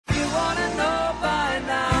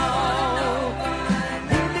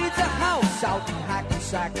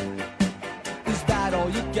sack. Is that all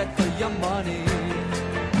you get for your money?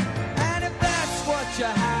 And if that's what you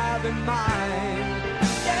have in mind,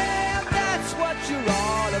 yeah, that's what you're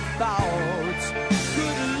all about.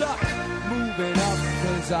 Good luck moving up,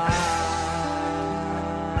 'cause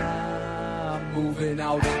I'm moving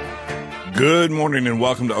out. Good morning and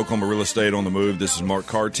welcome to Oklahoma Real Estate on the Move. This is Mark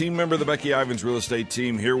Carr, team member of the Becky Ivins Real Estate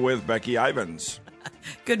team, here with Becky Ivins.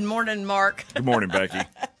 Good morning, Mark. Good morning, Becky.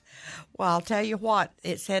 Well, I'll tell you what,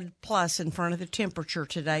 it said plus in front of the temperature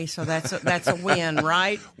today, so that's a win,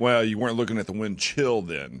 right? Well, you weren't looking at the wind chill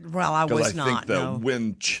then. Well, I was not. I think the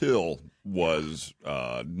wind chill was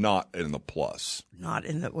not in the plus. Not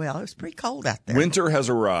in the, well, it was pretty cold out there. Winter has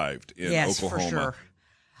arrived in Oklahoma. Yes, for sure.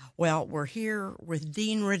 Well, we're here with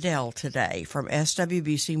Dean Ridell today from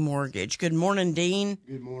SWBC Mortgage. Good morning, Dean.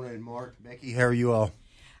 Good morning, Mark. Becky, how are you all?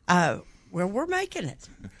 Well, we're making it.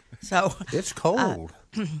 So it's cold.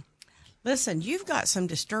 Listen, you've got some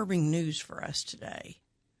disturbing news for us today.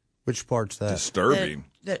 Which part's that? Disturbing.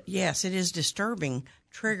 Yes, it is disturbing.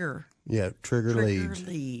 Trigger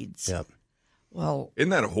leads. Yep. Well,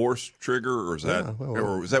 isn't that a horse Trigger, or is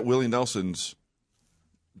that Willie Nelson's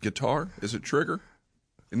guitar? Is it Trigger?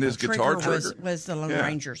 Isn't his guitar Trigger? Was the Lone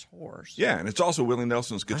Ranger's horse. Yeah, and it's also Willie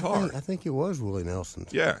Nelson's guitar. I think it was Willie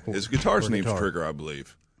Nelson's. Yeah, his guitar's name's Trigger, I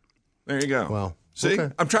believe. There you go. Well, see,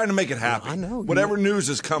 okay. I'm trying to make it happy. I know. Whatever news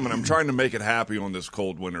is coming, I'm trying to make it happy on this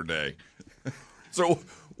cold winter day. So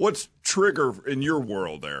what's Trigger in your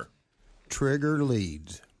world there? Trigger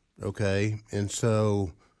leads, okay? And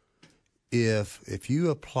so if you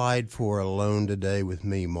applied for a loan today with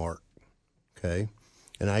me, Mark, okay,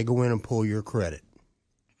 and I go in and pull your credit,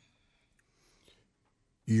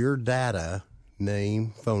 your data,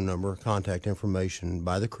 name, phone number, contact information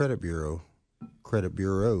by the credit bureaus,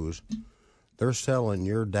 they're selling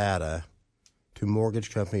your data to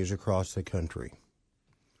mortgage companies across the country.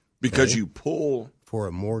 Because you pull for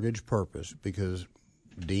a mortgage purpose, because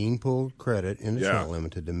Dean pulled credit, and it's not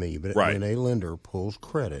limited to me, but when a lender pulls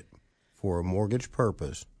credit for a mortgage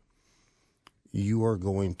purpose, you are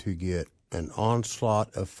going to get an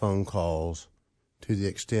onslaught of phone calls to the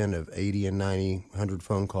extent of 80 and 90, 100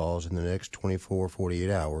 phone calls in the next 24,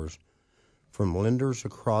 48 hours from lenders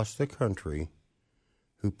across the country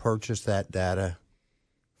who purchase that data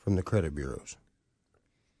from the credit bureaus.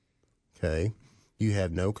 Okay? You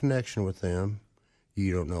have no connection with them.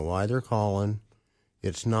 You don't know why they're calling.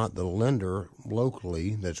 It's not the lender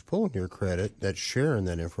locally that's pulling your credit that's sharing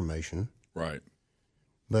that information. Right.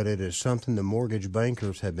 But it is something the mortgage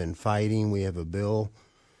bankers have been fighting. We have a bill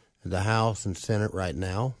in the House and Senate right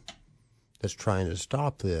now that's trying to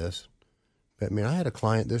stop this. But, I mean, I had a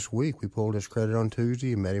client this week. We pulled his credit on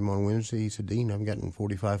Tuesday and met him on Wednesday. He said, Dean, I've gotten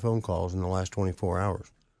 45 phone calls in the last 24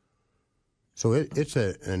 hours. So it's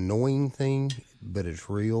an annoying thing, but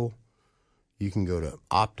it's real. You can go to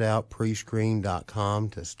optoutprescreen.com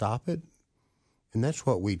to stop it. And that's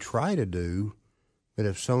what we try to do. But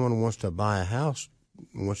if someone wants to buy a house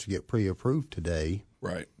and wants to get pre-approved today,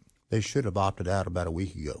 right, they should have opted out about a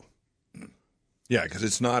week ago. Yeah, because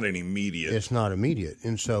it's not an immediate. It's not immediate.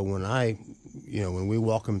 And so when we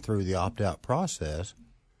walk them through the opt-out process,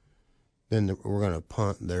 then we're going to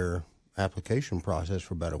punt their application process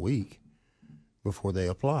for about a week before they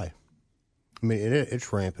apply. I mean,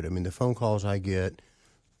 it's rampant. I mean, the phone calls I get,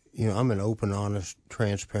 I'm an open, honest,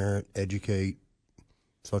 transparent, educate.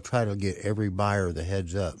 So I try to get every buyer the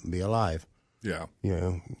heads up and be alive. Yeah.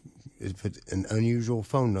 If it's an unusual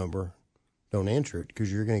phone number, don't answer it,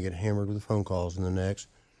 because you're going to get hammered with phone calls in the next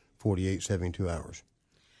 48, 72 hours.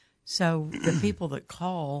 So the people that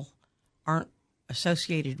call aren't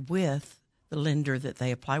associated with the lender that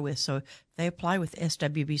they apply with. So if they apply with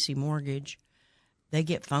SWBC Mortgage, they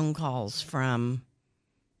get phone calls from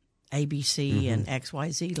ABC and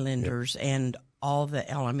XYZ lenders and all the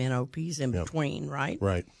LMNOPs in between, right?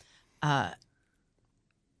 Right.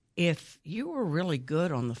 If you were really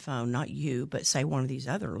good on the phone, not you, but say one of these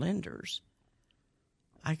other lenders,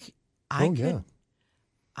 I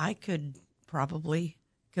could probably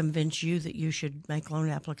convince you that you should make a loan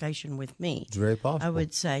application with me. It's very possible. I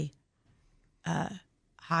would say,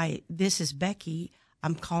 hi, this is Becky.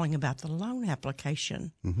 I'm calling about the loan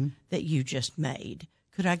application that you just made.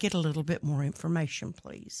 Could I get a little bit more information,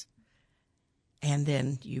 please? And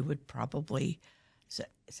then you would probably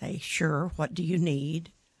say, sure, what do you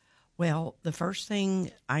need? Well, the first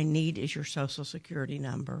thing I need is your Social Security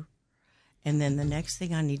number. And then the next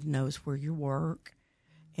thing I need to know is where you work,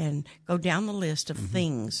 and go down the list of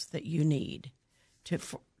things that you need to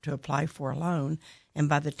apply for a loan. And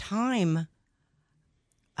by the time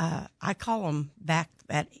I call them back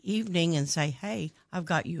that evening and say, hey, I've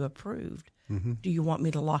got you approved, do you want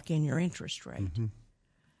me to lock in your interest rate?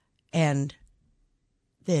 And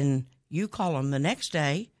then you call them the next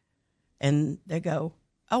day, and they go,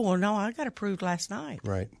 oh, well, no, I got approved last night.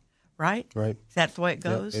 Right. Right? Right. Is that the way it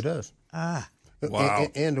goes? Yep, it does. Wow.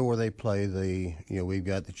 And or they play we've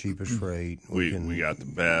got the cheapest rate. We got the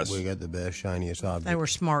best. We got the best, shiniest object. They were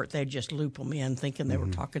smart. They'd just loop them in thinking they were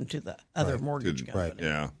talking to the other mortgage company. Right.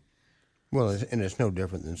 Yeah. Well, and it's no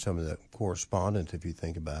different than some of the correspondence, if you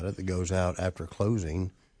think about it, that goes out after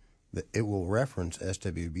closing. It will reference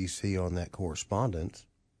SWBC on that correspondence.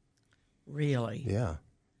 Really? Yeah.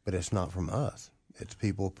 But it's not from us. It's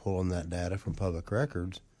people pulling that data from public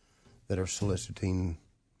records that are soliciting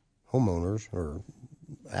homeowners or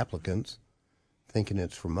applicants thinking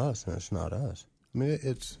it's from us, and it's not us. I mean,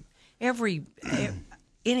 it's...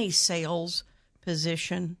 Any sales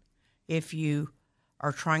position, if you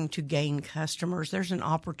are trying to gain customers, there's an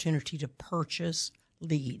opportunity to purchase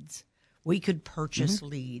leads. We could purchase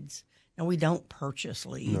leads. Now, we don't purchase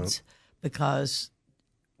leads because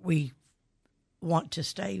we want to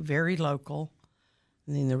stay very local.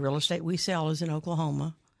 I mean, the real estate we sell is in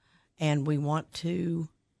Oklahoma, and we want to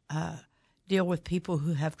deal with people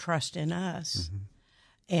who have trust in us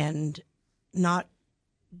and not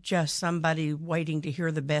just somebody waiting to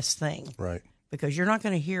hear the best thing. Right. Because you're not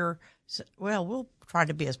going to hear, well, we'll try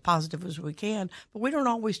to be as positive as we can, but we don't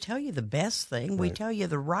always tell you the best thing. We tell you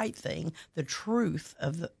the right thing, the truth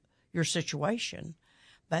of your situation.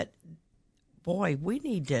 But, boy, we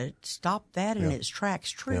need to stop that in its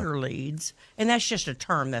tracks, trigger leads. And that's just a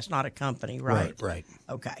term. That's not a company, right? Right.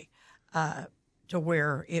 Okay. To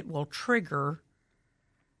where it will trigger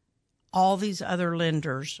all these other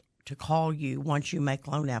lenders to call you once you make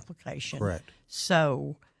loan application. Correct.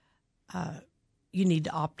 So you need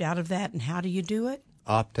to opt out of that. And how do you do it?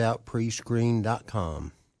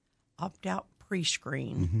 Optoutprescreen.com.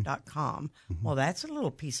 Optoutprescreen.com. Well, that's a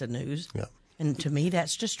little piece of news. Yeah. And to me,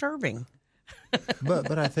 that's disturbing.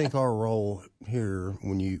 but I think our role here,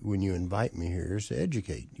 when you invite me here, is to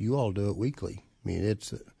educate. You all do it weekly. I mean,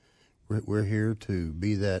 we're here to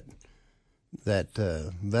be that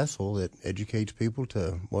vessel that educates people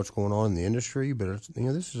to what's going on in the industry. But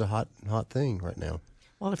this is a hot thing right now.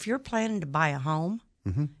 Well, if you're planning to buy a home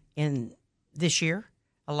in this year,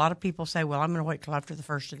 a lot of people say, well, I'm going to wait till after the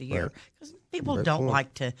first of the year. Because people don't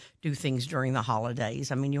like to do things during the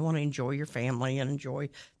holidays. I mean, you want to enjoy your family and enjoy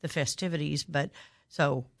the festivities. But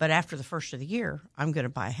after the first of the year, I'm going to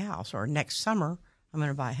buy a house. Or next summer, I'm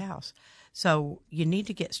going to buy a house. So you need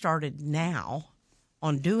to get started now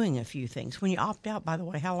on doing a few things. When you opt out, by the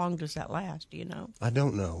way, how long does that last? Do you know? I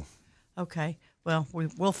don't know. Okay. Well,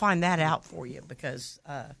 we'll find that out for you because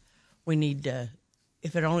we need to,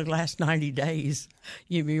 if it only lasts 90 days,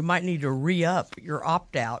 you might need to re-up your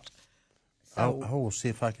opt-out. So, I will see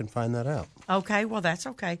if I can find that out. Okay. Well, that's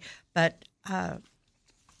okay. But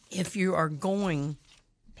if you are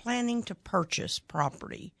planning to purchase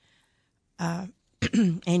property,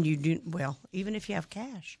 and you do, well, even if you have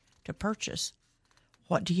cash to purchase,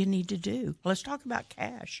 what do you need to do? Let's talk about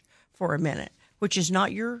cash for a minute, which is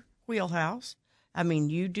not your wheelhouse. I mean,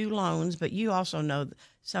 you do loans, but you also know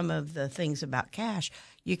some of the things about cash.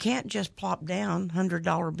 You can't just plop down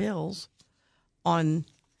 $100 bills on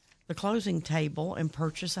the closing table and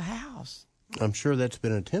purchase a house. I'm sure that's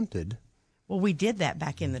been attempted. Well, we did that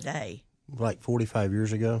back in the day. Like 45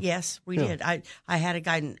 years ago? Yes, we did. I had a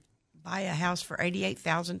guy buy a house for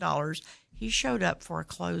 $88,000. He showed up for a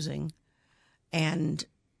closing, and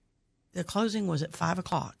the closing was at 5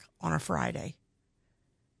 o'clock on a Friday.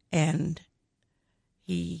 And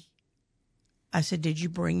I said, did you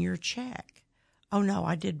bring your check? Oh, no,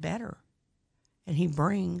 I did better. And he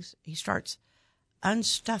starts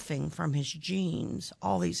unstuffing from his jeans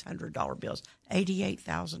all these $100 bills,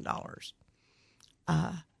 $88,000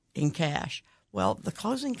 in cash. Well, the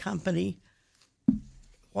closing company,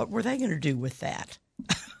 what were they going to do with that?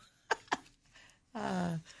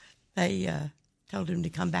 They told him to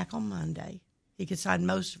come back on Monday. He could sign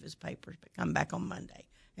most of his papers, but come back on Monday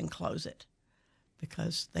and close it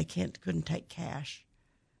because they couldn't take cash.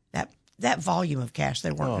 That volume of cash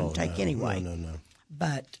they weren't going to take anyway. No.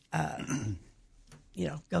 But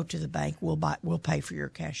go to the bank. We'll pay for your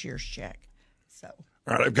cashier's check. So.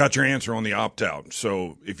 All right, I've got your answer on the opt-out.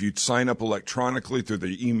 So if you sign up electronically through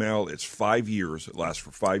the email, it's 5 years. It lasts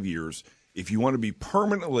for 5 years. If you want to be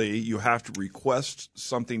permanently, you have to request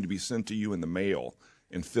something to be sent to you in the mail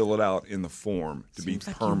and fill it out in the form to be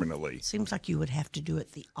permanently. Seems like you would have to do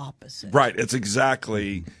it the opposite. Right. It's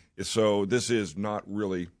exactly. So this is not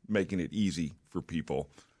really making it easy for people.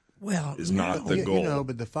 is not the goal.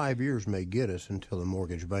 But the 5 years may get us until the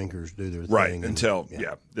mortgage bankers do their right, thing.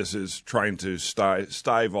 This is trying to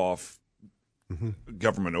stave off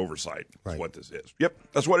government oversight is what this is. Yep,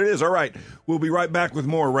 that's what it is. All right, we'll be right back with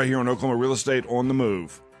more right here on Oklahoma Real Estate on the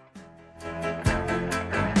Move.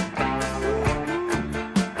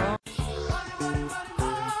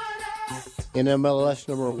 NMLS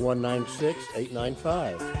number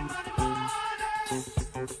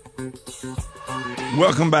 196895.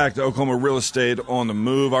 Welcome back to Oklahoma Real Estate on the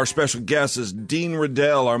Move. Our special guest is Dean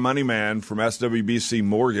Ridell, our money man from SWBC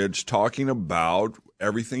Mortgage, talking about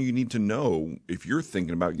everything you need to know if you're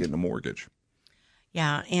thinking about getting a mortgage.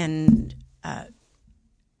 Yeah, and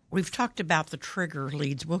we've talked about the trigger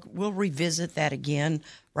leads. We'll revisit that again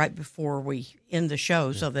right before we end the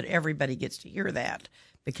show so that everybody gets to hear that,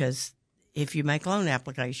 because if you make a loan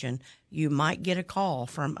application, you might get a call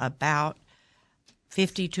from about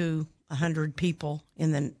 50 to 100 people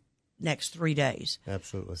in the next 3 days.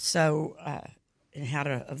 Absolutely. So, and how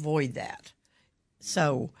to avoid that.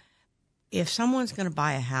 So, if someone's going to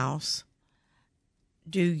buy a house,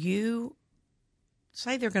 do you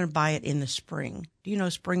say they're going to buy it in the spring? Do you know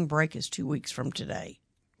spring break is 2 weeks from today?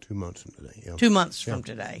 2 months from today, yeah. 2 months from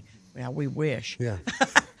today. Well, we wish. Yeah.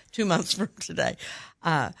 2 months from today.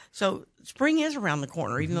 So spring is around the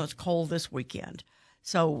corner, even though it's cold this weekend.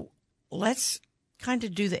 So let's kind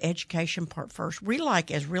of do the education part first. We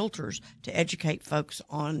like, as realtors, to educate folks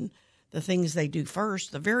on the things they do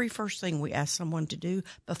first. The very first thing we ask someone to do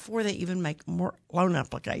before they even make a loan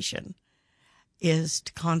application is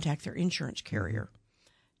to contact their insurance carrier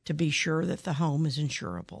to be sure that the home is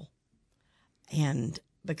insurable. And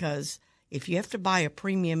because if you have to buy a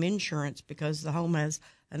premium insurance because the home has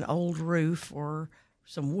an old roof or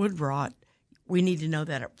some wood rot, we need to know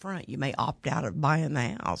that up front. You may opt out of buying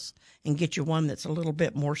the house and get you one that's a little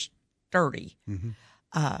bit more sturdy.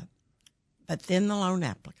 But then the loan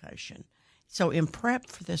application. So in prep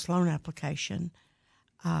for this loan application,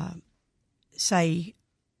 say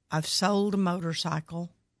I've sold a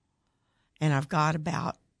motorcycle and I've got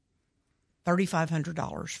about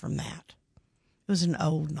 $3,500 from that. It was an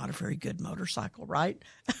old, not a very good motorcycle, right?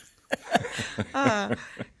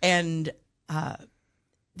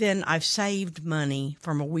 Then I've saved money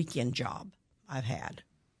from a weekend job I've had,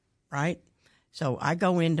 right? So I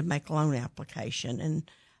go in to make a loan application, and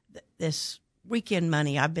this weekend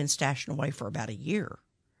money I've been stashing away for about a year,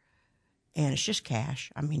 and it's just cash.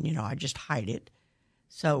 I mean, I just hide it.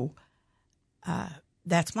 So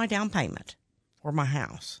that's my down payment for my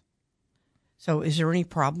house. So is there any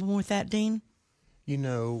problem with that, Dean? And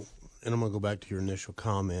I'm going to go back to your initial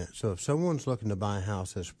comment. So if someone's looking to buy a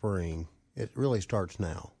house this spring, it really starts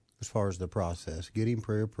now as far as the process. Getting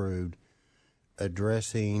pre-approved,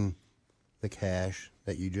 addressing the cash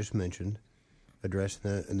that you just mentioned,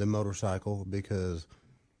 addressing the motorcycle, because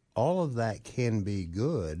all of that can be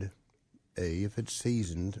good, if it's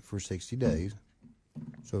seasoned for 60 days.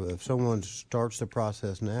 So if someone starts the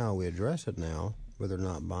process now, we address it now, whether or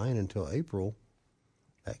not buying until April,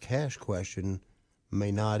 that cash question may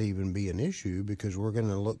not even be an issue because we're going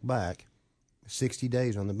to look back 60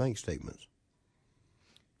 days on the bank statements.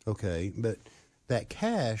 Okay, but that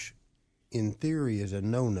cash, in theory, is a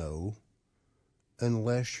no-no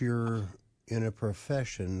unless you're in a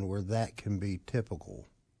profession where that can be typical.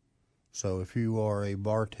 So if you are a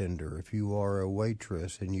bartender, if you are a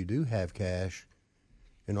waitress, and you do have cash,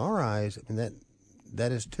 in our eyes,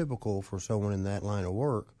 that is typical for someone in that line of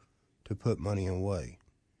work to put money away.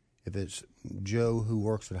 If it's Joe who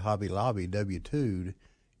works at Hobby Lobby, W-2'd,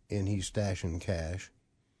 and he's stashing cash,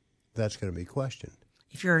 that's going to be questioned.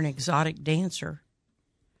 If you're an exotic dancer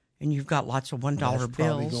and you've got lots of $1 bills, that's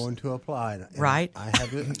probably going to apply, right?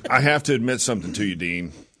 I have to admit something to you,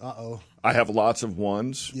 Dean. Uh-oh. I have lots of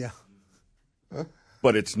ones. Yeah.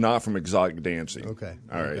 But it's not from exotic dancing. Okay.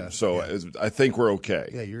 All right. Okay. So I think we're okay.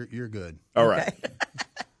 Yeah, you're good. All right.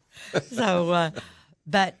 So,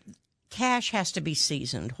 but cash has to be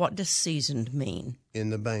seasoned. What does seasoned mean? In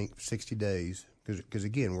the bank, 60 days, because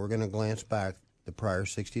again, we're going to glance back the prior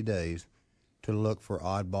 60 days to look for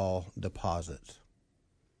oddball deposits.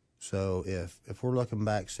 So if we're looking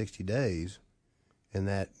back 60 days and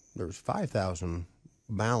that there's $5,000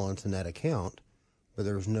 balance in that account, but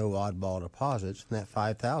there's no oddball deposits, and that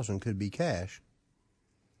 $5,000 could be cash,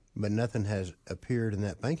 but nothing has appeared in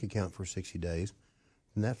that bank account for 60 days,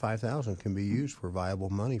 then that $5,000 can be used for viable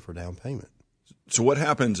money for down payment. So what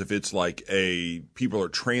happens if it's like people are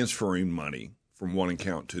transferring money from one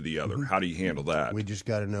account to the other? How do you handle that? We just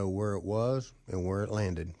got to know where it was and where it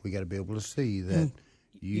landed. We got to be able to see that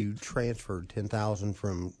you transferred $10,000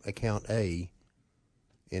 from account A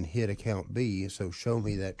and hit account B. So show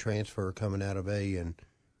me that transfer coming out of A and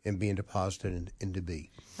being deposited into B.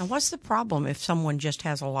 Now, what's the problem if someone just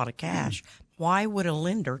has a lot of cash? Why would a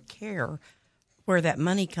lender care where that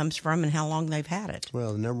money comes from and how long they've had it?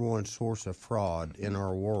 Well, the number one source of fraud in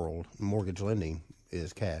our world, mortgage lending,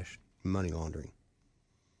 is cash, money laundering.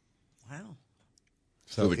 Wow.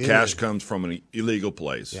 So the cash comes from an illegal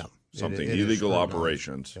place. Yeah. Something it illegal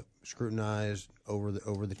operations. Yep. Scrutinized over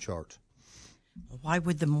the charts. Why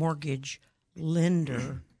would the mortgage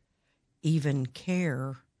lender even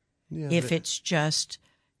care if it's just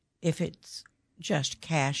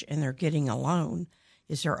cash and they're getting a loan?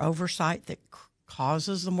 Is there oversight that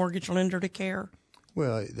causes the mortgage lender to care?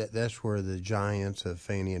 Well, that's where the giants of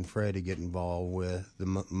Fannie and Freddie get involved with the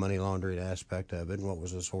money laundering aspect of it and what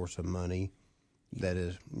was the source of money that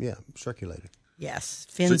is, circulated. Yes,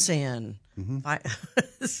 fence in.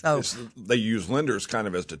 So they use lenders kind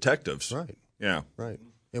of as detectives. Right. Yeah. Right.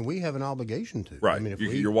 And we have an obligation to. Right. I mean,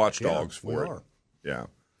 you're watchdogs for we it. Are. Yeah.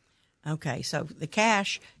 Okay, so the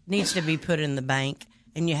cash needs to be put in the bank,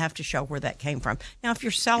 and you have to show where that came from. Now, if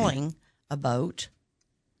you're selling a boat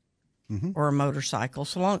or a motorcycle,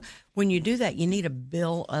 when you do that, you need a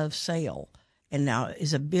bill of sale. And now,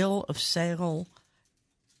 is a bill of sale,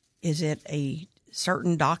 is it a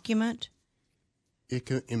certain document? It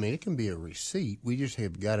can be a receipt. We just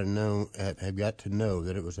have got to know that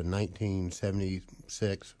it was a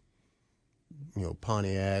 1976,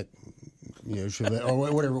 Pontiac, Chevette,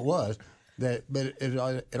 or whatever it was. But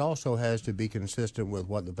it also has to be consistent with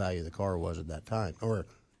what the value of the car was at that time, or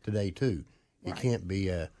today too. It can't be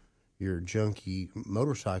your junky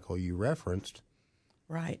motorcycle you referenced,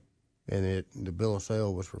 right? And the bill of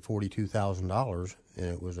sale was for $42,000, and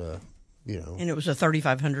it was and it was a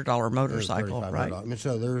 $3,500 motorcycle, right? I mean,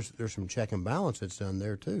 so there's some check and balance that's done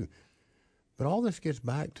there too. But all this gets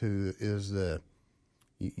back to is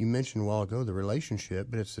you mentioned a while ago the relationship,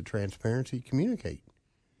 but it's the transparency. Communicate.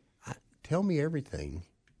 Tell me everything.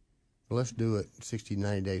 Let's do it 60,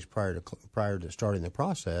 90 days prior to starting the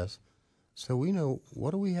process, so we know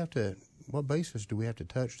what basis do we have to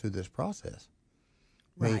touch through this process.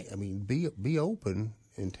 Right. I mean, be open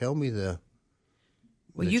and tell me the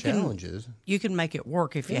challenges. You can make it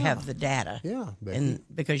work if you have the data. Yeah, and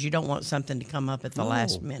because you don't want something to come up at the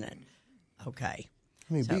last minute. Okay.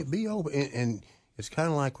 I mean, be open, and it's kind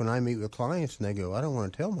of like when I meet with clients and they go, "I don't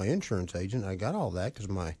want to tell my insurance agent I got all that because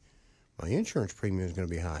my insurance premium is going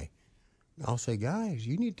to be high." I'll say, guys,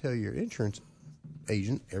 you need to tell your insurance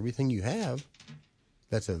agent everything you have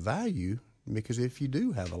that's of value, because if you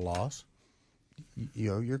do have a loss,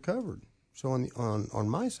 you're covered. So on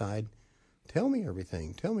my side, tell me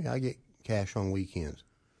everything. Tell me I get cash on weekends.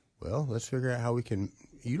 Well, let's figure out how we can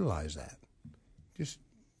utilize that. Just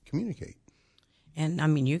communicate. And, I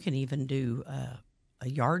mean, you can even do a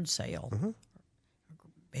yard sale,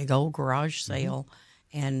 big old garage sale.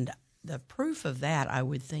 And the proof of that, I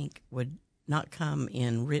would think, would not come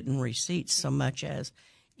in written receipts so much as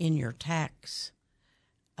in your tax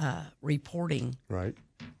reporting. Right.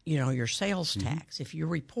 Your sales tax. If you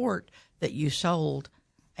report that you sold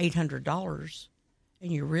 $800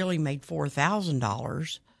 and you really made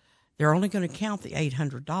 $4,000, they're only going to count the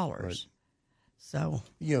 $800. Right. So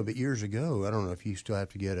but years ago, I don't know if you still have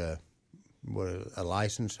to get a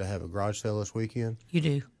license to have a garage sale this weekend. You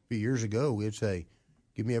do. But years ago, we'd say,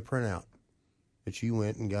 "Give me a printout that you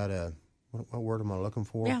went and got a what word am I looking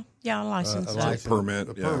for? Yeah, a license, a license. Permit.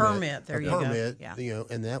 A permit. There you go. Yeah.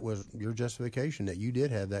 And that was your justification that you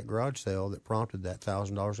did have that garage sale that prompted that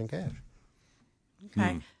 $1,000 in cash.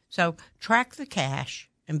 Okay. So track the cash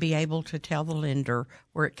and be able to tell the lender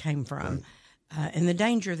where it came from. And the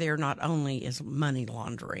danger there not only is money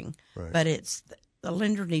laundering, but it's the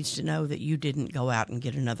lender needs to know that you didn't go out and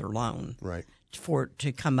get another loan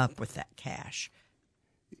to come up with that cash.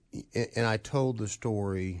 And I told the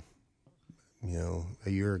story, a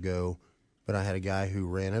year ago, but I had a guy who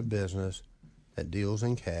ran a business that deals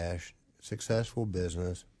in cash, successful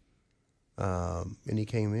business, and he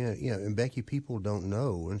came in, and Becky, people don't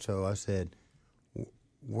know, and so I said,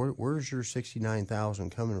 where's your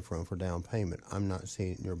 $69,000 coming from for down payment? I'm not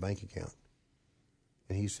seeing it in your bank account.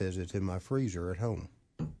 And he says, it's in my freezer at home.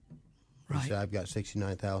 He said, I've got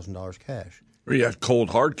 $69,000 cash. Or you have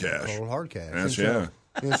cold hard cash. Cold hard cash. That's,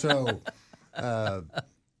 And so,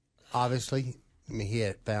 obviously, he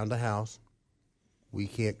had found a house. We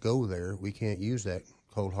can't go there. We can't use that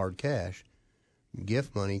cold hard cash.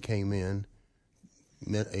 Gift money came in,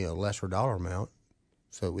 lesser dollar amount,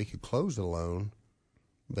 so we could close the loan.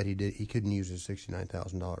 But he couldn't use his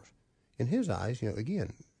 $69,000. In his eyes,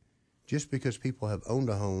 again, just because people have owned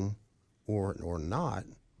a home or not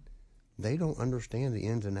they don't understand the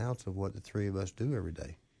ins and outs of what the three of us do every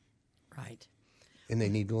day. Right. And they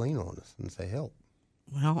need to lean on us and say, help.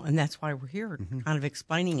 Well, and that's why we're here, kind of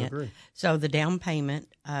explaining it. So the down payment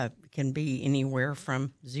can be anywhere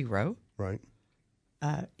from $0. Right.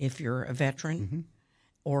 If you're a veteran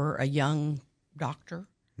or a young doctor,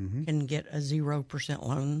 can get a 0%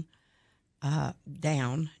 loan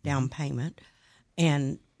down payment.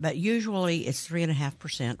 But usually it's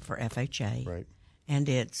 3.5% for FHA. Right. And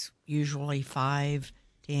it's usually 5,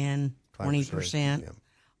 10, 20%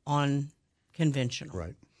 on conventional.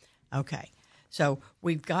 Right. Okay. So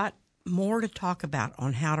we've got more to talk about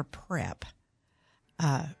on how to prep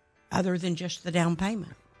other than just the down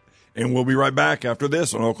payment. And we'll be right back after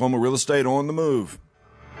this on Oklahoma Real Estate on the Move.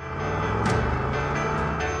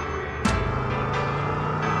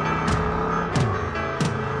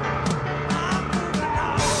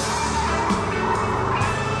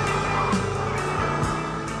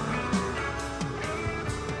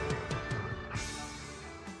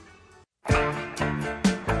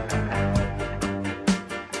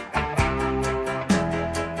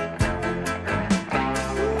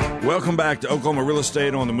 Welcome back to Oklahoma Real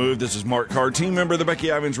Estate on the Move. This is Mark Carr, team member of the Becky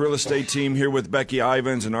Ivins Real Estate Team, here with Becky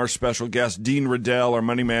Ivins and our special guest, Dean Ridell, our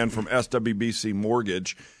money man from SWBC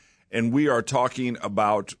Mortgage. And we are talking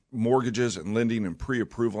about mortgages and lending and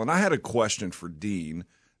pre-approval. And I had a question for Dean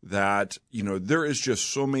that, there is just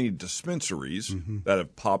so many dispensaries that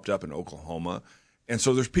have popped up in Oklahoma. And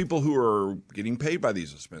so there's people who are getting paid by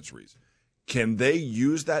these dispensaries. Can they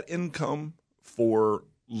use that income for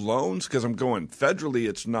loans? Because I'm going federally,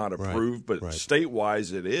 it's not approved, but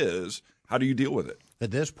state-wise it is. How do you deal with it?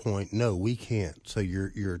 At this point, no, we can't. So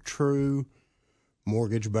your true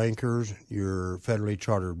mortgage bankers, your federally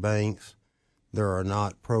chartered banks, there are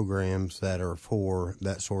not programs that are for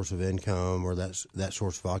that source of income or that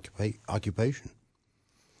source of occupation.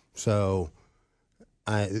 So,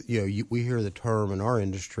 we hear the term in our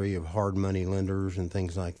industry of hard money lenders and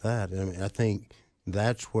things like that. I think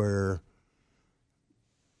that's where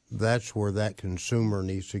that consumer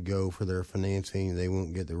needs to go for their financing. They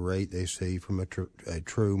won't get the rate they see from a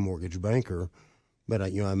true mortgage banker. But,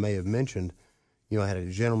 I may have mentioned, I had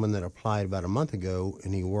a gentleman that applied about a month ago,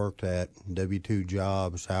 and he worked at W-2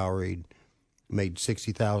 job, salaried, made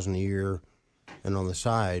 $60,000 a year, and on the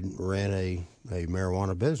side ran a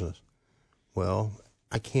marijuana business. Well,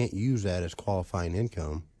 I can't use that as qualifying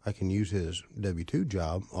income. I can use his W-2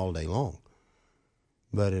 job all day long.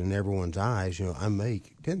 But in everyone's eyes, I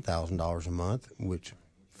make $10,000 a month, which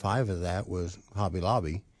 5 of that was Hobby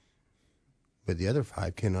Lobby, but the other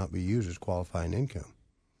 5 cannot be used as qualifying income,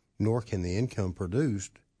 nor can the income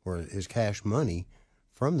produced or his cash money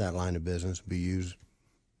from that line of business be used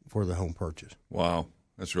for the home purchase. Wow,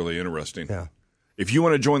 that's really interesting. Yeah. If you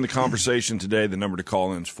want to join the conversation today, the number to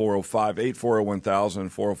call in is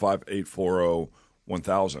 405-840-1000,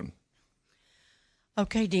 405-840-1000.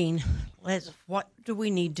 Okay, Dean, what do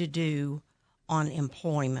we need to do on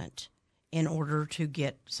employment in order to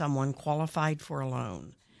get someone qualified for a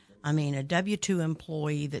loan? I mean, a W-2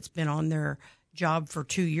 employee that's been on their job for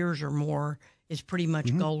 2 years or more is pretty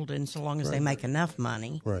much golden so long as they make enough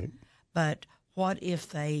money. Right. But what if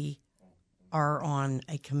they are on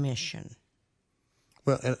a commission?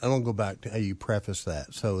 Well, and I don't go back to how you preface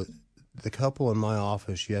that. So the couple in my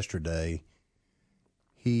office yesterday,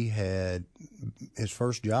 he had his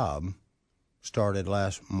first job started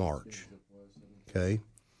last March, okay?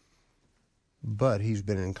 But he's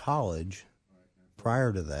been in college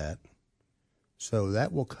prior to that, so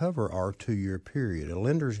that will cover our 2-year period. A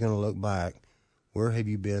lender is going to look back, where have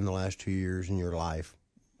you been the last 2 years in your life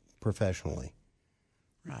professionally?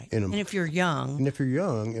 Right. And if you're young.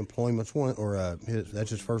 Employment's one, or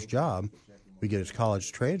that's his first job. We get his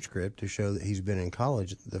college transcript to show that he's been in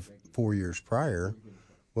college the 4 years prior.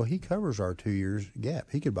 Well, he covers our 2 years gap.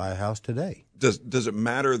 He could buy a house today. Does it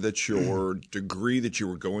matter that your degree that you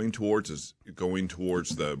were going towards is going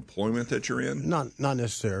towards the employment that you're in? Not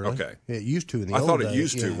necessarily. Okay. It used to in the old days. I thought it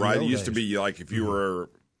used to, right? It used to be like if you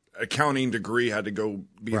were accounting degree, had to go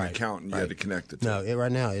be an accountant, you had to connect it to. No,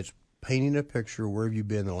 right now it's painting a picture where have you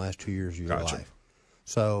been the last 2 years of your life.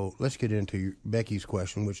 So let's get into Becky's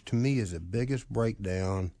question, which to me is the biggest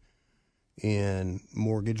breakdown in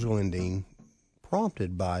mortgage lending,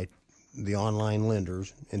 prompted by the online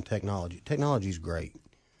lenders and technology. Technology is great.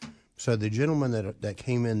 So the gentleman that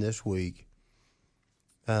came in this week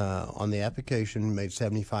on the application made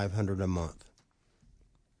 $7,500 a month.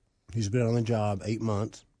 He's been on the job 8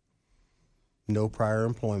 months, no prior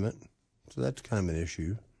employment, so that's kind of an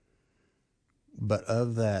issue. But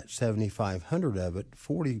of that $7,500 of it,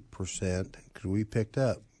 40%, because we picked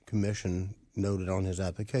up commission noted on his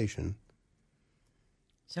application,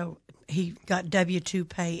 So he got W-2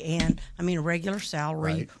 pay and, a regular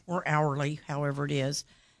salary or hourly, however it is.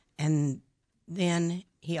 And then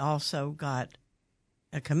he also got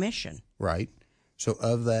a commission. Right. So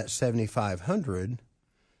of that $7,500,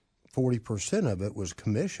 40% of it was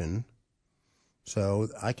commission. So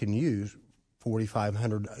I can use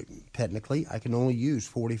 $4,500. Technically, I can only use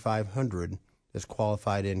 $4,500 as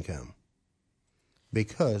qualified income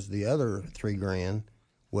because the other $3,000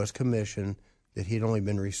 was commission that he'd only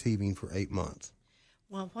been receiving for 8 months.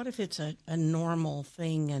 Well, what if it's a normal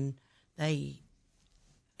thing and they,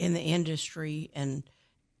 in the industry, and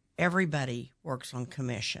everybody works on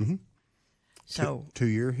commission? Mm-hmm. So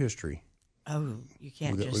 2-year history. Oh, you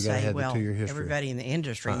can't we just gotta say, have the well, 2-year history. everybody in the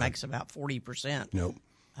industry makes about 40%. Nope.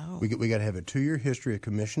 Oh. We got to have a 2-year history of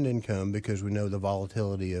commissioned income because we know the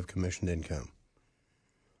volatility of commissioned income.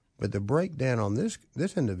 But the breakdown on this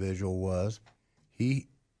individual was he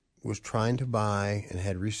was trying to buy and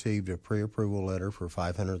had received a pre-approval letter for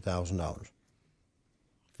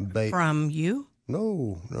 $500,000. From you?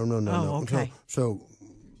 No. Oh, okay. So,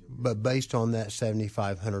 but based on that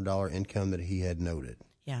 $7,500 income that he had noted.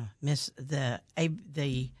 Yeah, the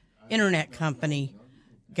internet company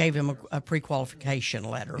gave him a pre-qualification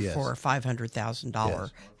letter for a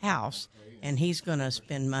 $500,000 house, and he's going to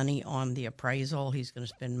spend money on the appraisal. He's going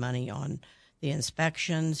to spend money on the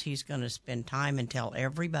inspections. He's going to spend time and tell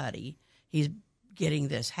everybody he's getting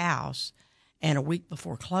this house, and a week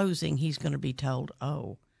before closing, he's going to be told,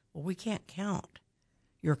 "Oh, well, we can't count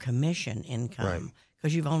your commission income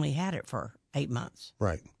because you've only had it for 8 months."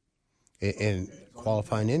 Right. And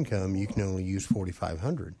qualifying income, you can only use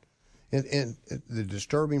 $4,500. And the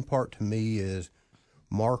disturbing part to me is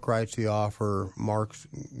Mark writes the offer. Mark's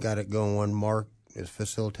got it going. Mark is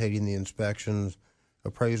facilitating the inspections.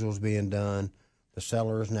 Appraisals being done. The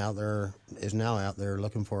seller is now out there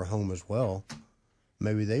looking for a home as well.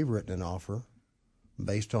 Maybe they've written an offer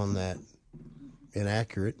based on that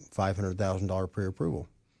inaccurate $500,000 pre-approval.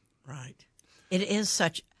 Right. It is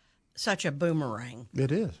such a boomerang.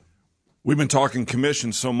 It is. We've been talking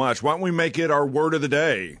commission so much. Why don't we make it our word of the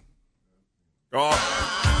day? Oh,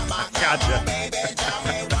 gotcha. Baby, tell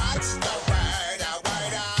me what's the word of.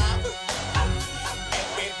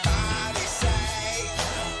 Everybody say,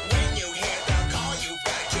 when you hear the call, you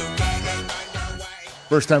got to get it underway.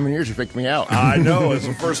 First time in years you picked me out. I know. It's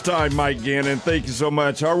the first time, Mike Gannon. Thank you so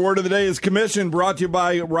much. Our word of the day is commission, brought to you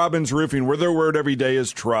by Robbins Roofing, where their word every day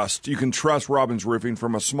is trust. You can trust Robbins Roofing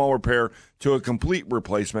from a small repair to a complete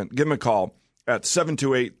replacement. Give them a call at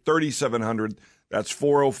 728-3700. That's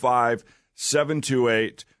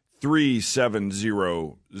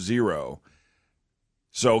 405-728-3700.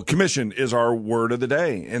 So commission is our word of the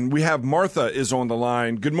day. And we have Martha is on the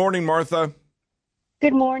line. Good morning, Martha.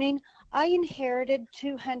 Good morning. I inherited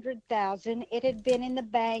 $200,000. It had been in the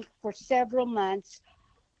bank for several months,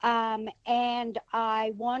 and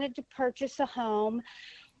I wanted to purchase a home,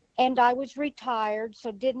 and I was retired,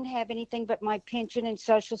 so didn't have anything but my pension and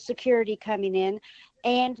Social Security coming in,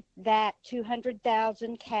 and that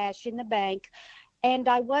 $200,000 cash in the bank, and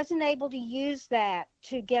I wasn't able to use that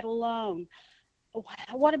to get a loan.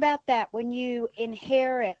 What about that? When you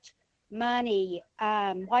inherit money,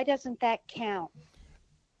 why doesn't that count?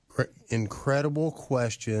 Incredible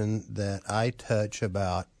question that I touch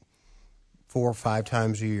about 4 or 5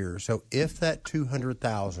 times a year. So if that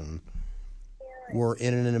 $200,000 were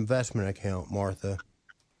in an investment account, Martha,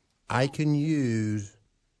 I can use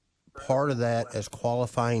part of that as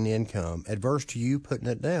qualifying income, adverse to you putting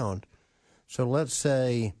it down. So let's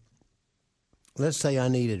say I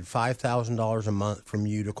needed $5,000 a month from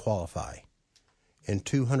you to qualify, and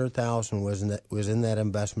 $200,000 was in that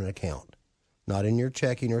investment account. Not in your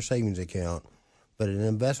checking or savings account, but an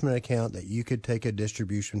investment account that you could take a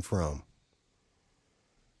distribution from.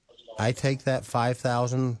 I take that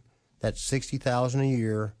 $5,000, that's $60,000 a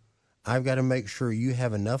year. I've got to make sure you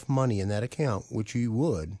have enough money in that account, which you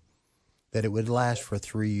would, that it would last for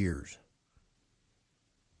 3 years.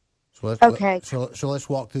 So let's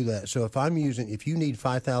walk through that. So if you need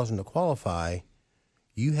 $5,000 to qualify,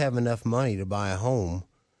 you have enough money to buy a home,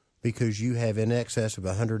 because you have in excess of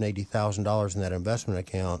 $180,000 in that investment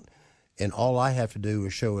account, and all I have to do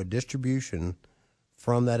is show a distribution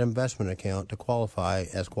from that investment account to qualify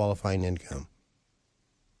as qualifying income.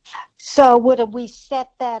 So would we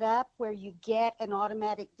set that up where you get an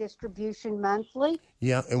automatic distribution monthly?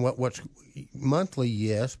 Yeah, and what's monthly,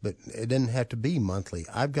 yes, but it doesn't have to be monthly.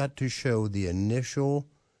 I've got to show the initial,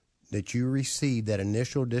 that you received that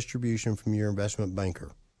initial distribution from your investment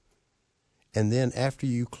banker. And then after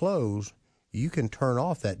you close, you can turn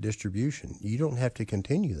off that distribution. You don't have to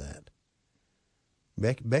continue that.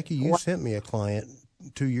 Becky, you sent me a client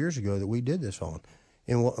 2 years ago that we did this on.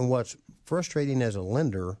 And what's frustrating as a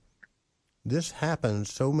lender, this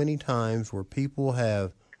happens so many times where people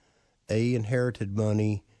have A, inherited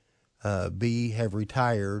money, B, have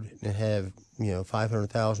retired and have,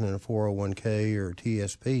 $500,000 in a 401k or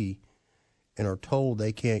TSP, and are told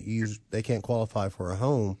they can't qualify for a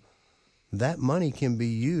home. That money can be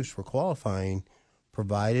used for qualifying,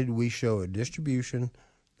 provided we show a distribution,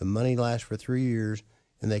 the money lasts for 3 years,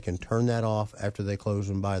 and they can turn that off after they close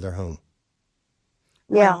and buy their home.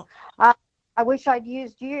 Yeah. I wish I'd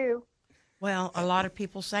used you. Well, a lot of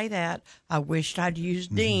people say that. I wished I'd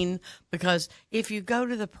used Dean, because if you go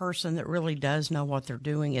to the person that really does know what they're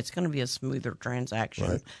doing, it's going to be a smoother transaction,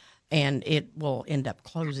 Right. and it will end up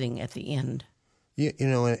closing at the end. Yeah,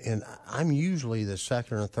 and I'm usually the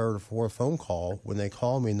second or third or fourth phone call when they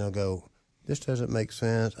call me, and they'll go, "This doesn't make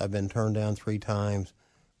sense. I've been turned down 3 times.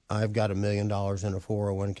 I've got $1 million in a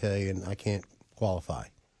 401k, and I can't qualify."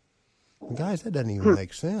 Well, guys, that doesn't even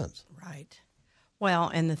make sense. Right.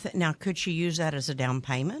 Well, and now, could she use that as a down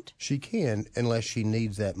payment? She can, unless she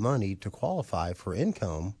needs that money to qualify for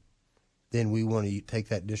income. Then we want to take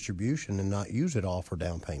that distribution and not use it all for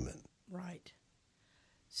down payment. Right.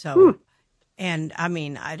 So, and I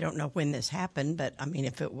mean, I don't know when this happened, but I mean,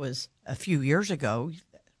 if it was a few years ago,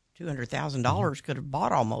 $200,000 could have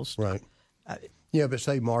bought almost. Right. Yeah, but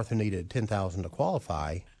say Martha needed $10,000 to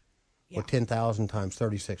qualify. Yeah. Well, 10,000 times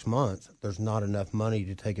 36 months, there's not enough money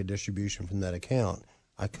to take a distribution from that account.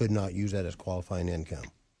 I could not use that as qualifying income.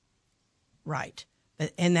 Right.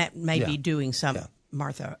 And that may be doing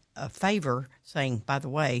Martha a favor, saying, by the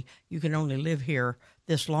way, you can only live here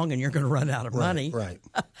this long and you're going to run out of money. Right.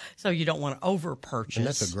 So you don't want to over-purchase. And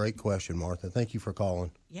that's a great question, Martha. Thank you for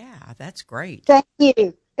calling. Yeah, that's great. Thank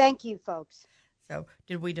you. Thank you, folks. So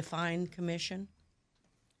did we define commission?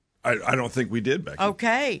 I don't think we did, Becky.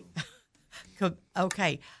 Okay.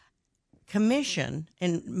 Okay. Commission,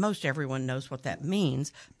 and most everyone knows what that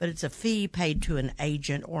means, but it's a fee paid to an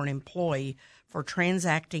agent or an employee for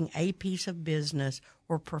transacting a piece of business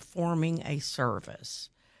or performing a service.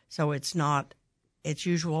 So it's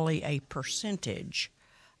usually a percentage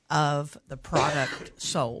of the product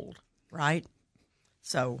sold, right?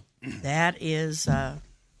 So that is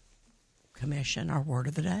commission, our word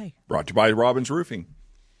of the day. Brought to you by Robbins Roofing.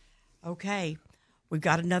 Okay. We've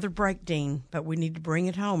got another break, Dean, but we need to bring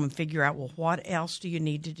it home and figure out, well, what else do you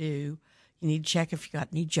need to do? You need to check if you got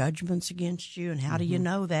any judgments against you, and how do you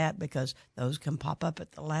know that? Because those can pop up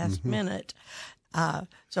at the last minute.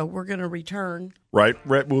 So we're going to return. Right.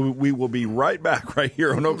 We will be right back right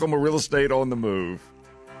here on Oklahoma Real Estate on the Move.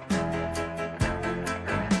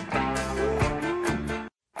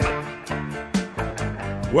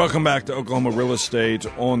 Welcome back to Oklahoma Real Estate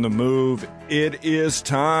on the Move. It is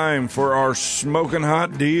time for our smoking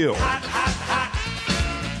hot deal. Hot, hot, hot.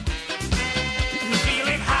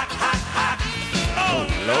 Feeling hot, hot, hot. Oh,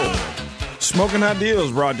 Lord. Smoking Hot Deal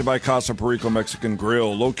is brought to you by Casa Perico Mexican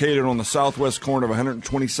Grill, located on the southwest corner of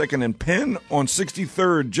 122nd and Penn on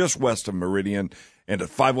 63rd, just west of Meridian, and at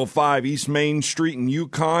 505 East Main Street in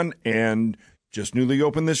Yukon, and just newly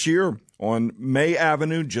opened this year on May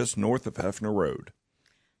Avenue, just north of Hefner Road.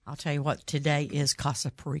 I'll tell you what, today is Casa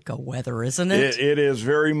Perico weather, isn't it? It is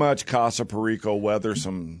very much Casa Perico weather.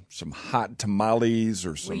 Some hot tamales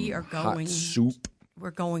or some hot soup. We're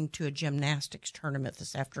going to a gymnastics tournament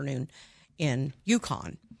this afternoon in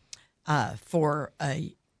Yukon for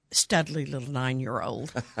a studly little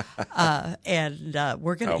 9-year-old. And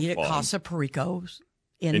we're going to eat at Casa Perico's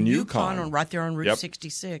in Yukon, right there on Route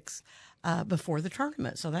 66. Before the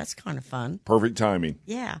tournament, so that's kind of fun. Perfect timing.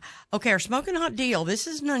 Yeah. Okay, our smoking hot deal. This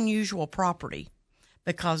is an unusual property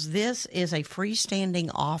because this is a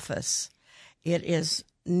freestanding office. It is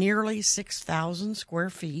nearly 6,000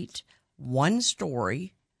 square feet, 1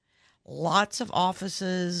 story, lots of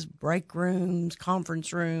offices, break rooms,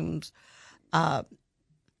 conference rooms, and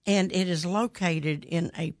it is located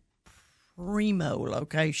in a primo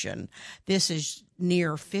location. This is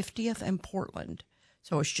near 50th and Portland.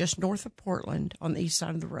 So it's just north of Portland on the east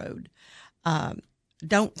side of the road.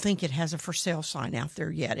 Don't think it has a for sale sign out there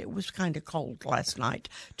yet. It was kind of cold last night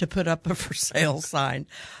to put up a for sale sign.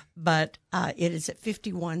 But it is at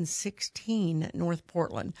 5116 North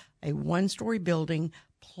Portland, a 1-story building,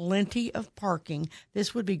 plenty of parking.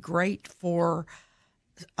 This would be great for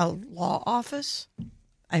a law office.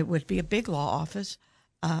 It would be a big law office.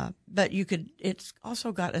 But it's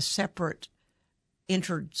also got a separate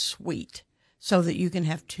entered suite, so that you can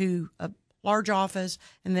have a large office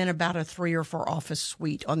and then about a 3 or 4 office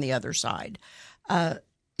suite on the other side.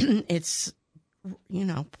 It's,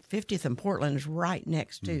 50th and Portland is right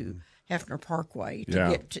next to Hefner Parkway to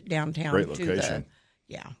get to downtown. Great location.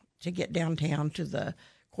 to get downtown to the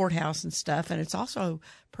courthouse and stuff. And it's also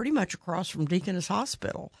pretty much across from Deaconess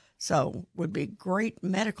Hospital. So would be a great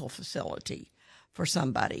medical facility for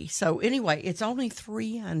somebody. So anyway, it's only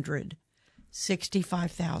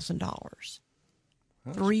 $365,000.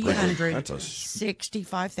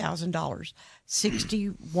 $365,000,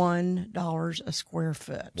 $61 a square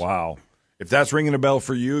foot. Wow. If that's ringing a bell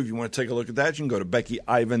for you, if you want to take a look at that, you can go to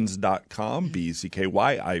BeckyIvins.com,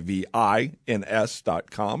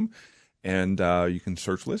 BeckyIvins.com, and you can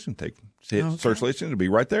search listing. Search listing. It'll be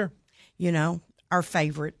right there. You know, our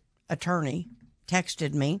favorite attorney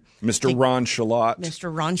texted me. Mr. Ron Shalott.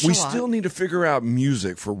 Mr. Ron Shalott. We still need to figure out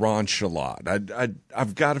music for Ron Shalott.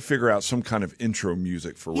 I've got to figure out some kind of intro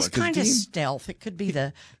music for Ron. He's kind of stealth. It could be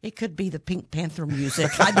the Pink Panther music.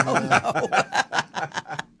 I don't know.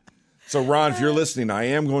 So, Ron, if you're listening, I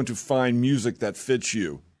am going to find music that fits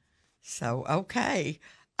you. So, okay.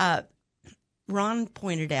 Ron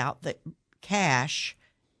pointed out that cash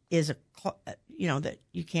is that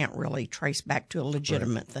you can't really trace back to a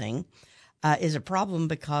legitimate thing, is a problem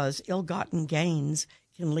because ill-gotten gains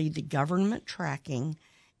can lead to government tracking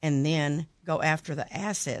and then go after the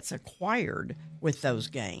assets acquired with those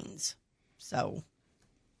gains. So,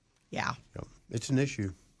 yeah. It's an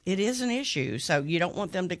issue. It is an issue. So you don't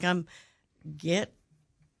want them to come get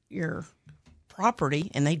your property,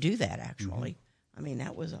 and they do that, actually. Mm-hmm. I mean,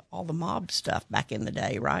 that was all the mob stuff back in the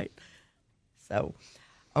day, right? So,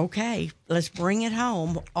 okay, let's bring it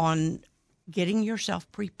home on getting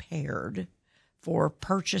yourself prepared for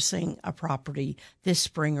purchasing a property this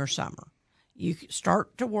spring or summer. You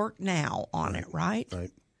start to work now on it, right? Right.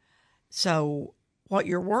 So what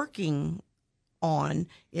you're working on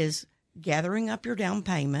is gathering up your down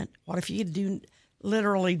payment. What if you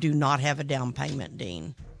literally do not have a down payment,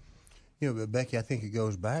 Dean? But Becky, I think it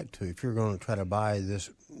goes back to if you're going to try to buy this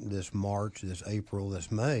March, this April,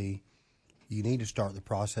 this May, you need to start the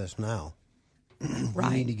process now.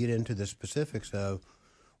 Right. You need to get into the specifics of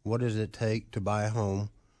what does it take to buy a home?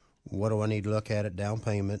 What do I need to look at down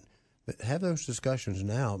payment? But have those discussions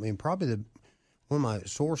now. I mean, probably one of my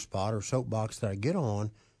sore spot or soapbox that I get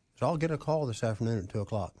on is I'll get a call this afternoon at 2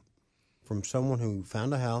 o'clock from someone who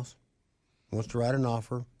found a house, wants to write an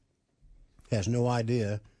offer, has no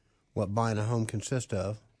idea what buying a home consists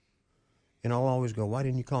of, and I'll always go, why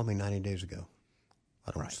didn't you call me 90 days ago?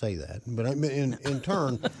 I don't say that, but in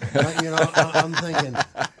turn, I'm thinking,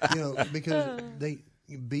 because they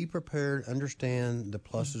be prepared, understand the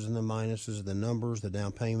pluses and the minuses, the numbers, the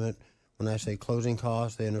down payment. When I say closing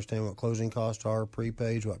costs, they understand what closing costs are,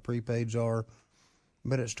 prepaids, what prepaids are.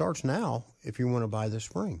 But it starts now if you want to buy this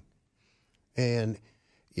spring. And,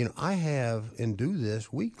 I have and do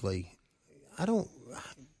this weekly.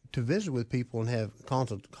 To visit with people and have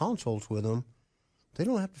consults with them, they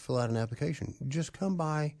don't have to fill out an application. Just come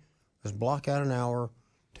by, let's block out an hour,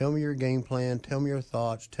 tell me your game plan, tell me your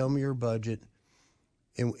thoughts, tell me your budget,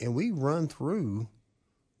 and we run through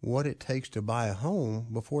what it takes to buy a home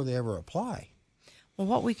before they ever apply. Well,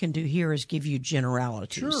 what we can do here is give you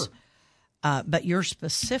generalities. Sure. But your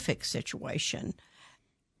specific situation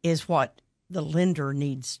is what the lender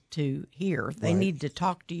needs to hear. They need to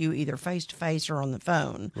talk to you either face-to-face or on the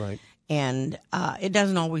phone. Right. And it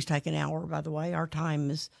doesn't always take an hour, by the way. Our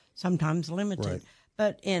time is sometimes limited. Right.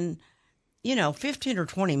 But in, 15 or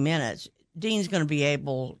 20 minutes, Dean's going to be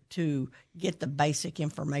able to get the basic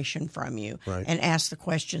information from you and ask the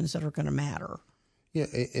questions that are going to matter. Yeah,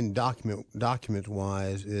 and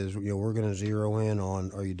document-wise is, we're going to zero in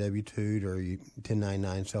on, are you W-2'd or are you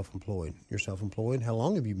 1099 self-employed? You're self-employed? How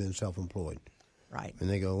long have you been self-employed? Right. And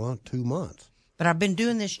they go, well, 2 months. But I've been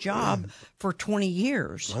doing this job for 20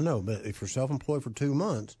 years. I know, but if you're self-employed for 2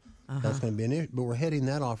 months, that's going to be an issue. But we're heading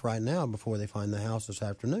that off right now before they find the house this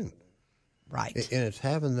afternoon. Right. And it's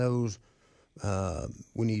having those,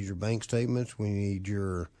 we need your bank statements, we need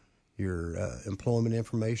your employment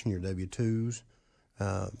information, your W-2s,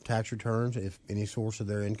 tax returns, if any source of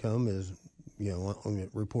their income is,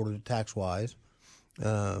 reported tax-wise.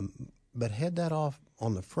 But head that off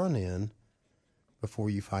on the front end before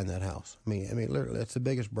you find that house. I mean, literally, that's the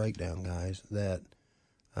biggest breakdown, guys, that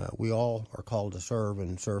we all are called to serve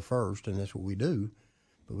and serve first, and that's what we do.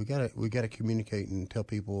 But we got to communicate and tell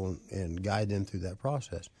people and guide them through that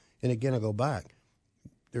process. And again, I go back.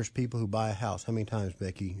 There's people who buy a house. How many times,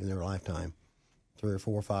 Becky, in their lifetime? 3 or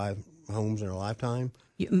 4 or 5 homes in their lifetime?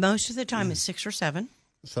 Most of the time it's 6 or 7.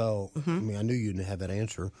 So, I knew you didn't have that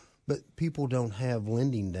answer. But people don't have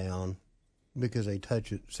lending down because they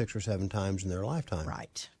touch it 6 or 7 times in their lifetime.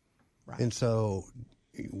 Right. And so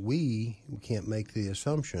we can't make the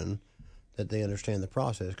assumption that they understand the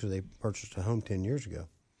process because they purchased a home 10 years ago.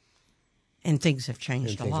 And things have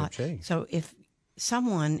changed And a things have lot. changed. So if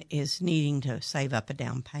someone is needing to save up a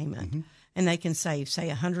down payment and they can save, say,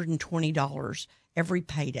 $120 every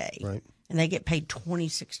payday, Right. and they get paid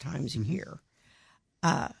 26 times a year,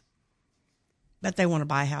 but they want to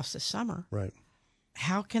buy a house this summer, Right.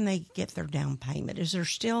 how can they get their down payment? Is there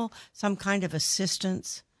still some kind of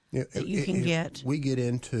assistance that you can get? We get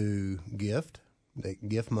into gift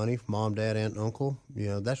money from mom, dad, aunt, and uncle.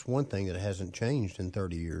 That's one thing that hasn't changed in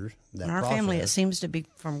 30 years. In our family, it seems to be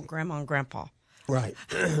from grandma and grandpa. Right.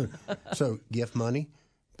 So gift money,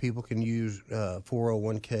 people can use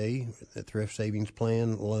 401k, a thrift savings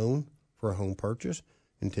plan loan for a home purchase,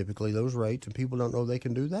 and typically those rates, and people don't know they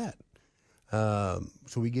can do that.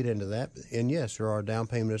 So we get into that. And yes, there are down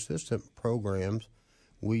payment assistance programs.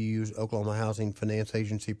 We use Oklahoma Housing Finance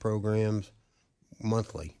Agency programs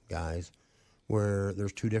monthly, guys, where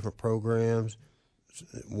there's two different programs.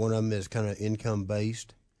 One of them is kind of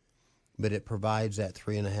income-based, but it provides that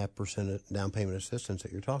 3.5% down payment assistance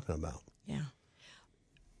that you're talking about. Yeah.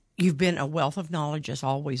 You've been a wealth of knowledge as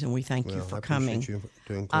always, and we thank you for coming. I appreciate you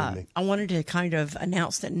to include me. I wanted to kind of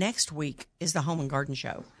announce that next week is the Home and Garden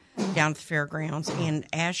Show down at the fairgrounds, and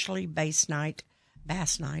Ashley Bass Night.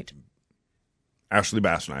 Ashley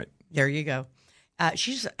Bass Night. There you go.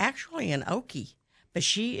 She's actually an Okie, but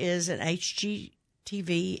she is an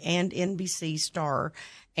HGTV and NBC star,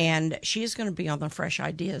 and she is going to be on the Fresh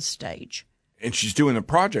Ideas stage. And she's doing a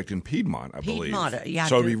project in Piedmont, I believe. Yeah.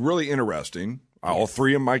 So it'll be really interesting. All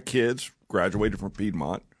three of my kids graduated from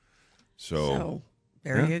Piedmont. So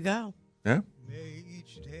there you go. Yeah.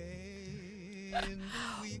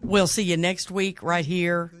 We'll see you next week right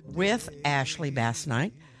here with Ashley Bass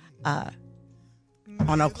Night on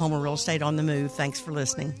Oklahoma Real Estate on the Move. Thanks for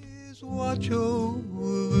listening. Watch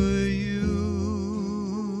over you,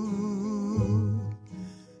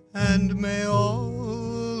 and may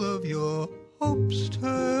all of your hopes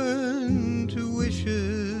turn to wishes,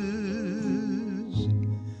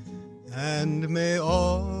 and may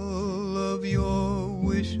all of your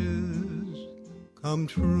wishes come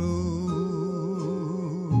true.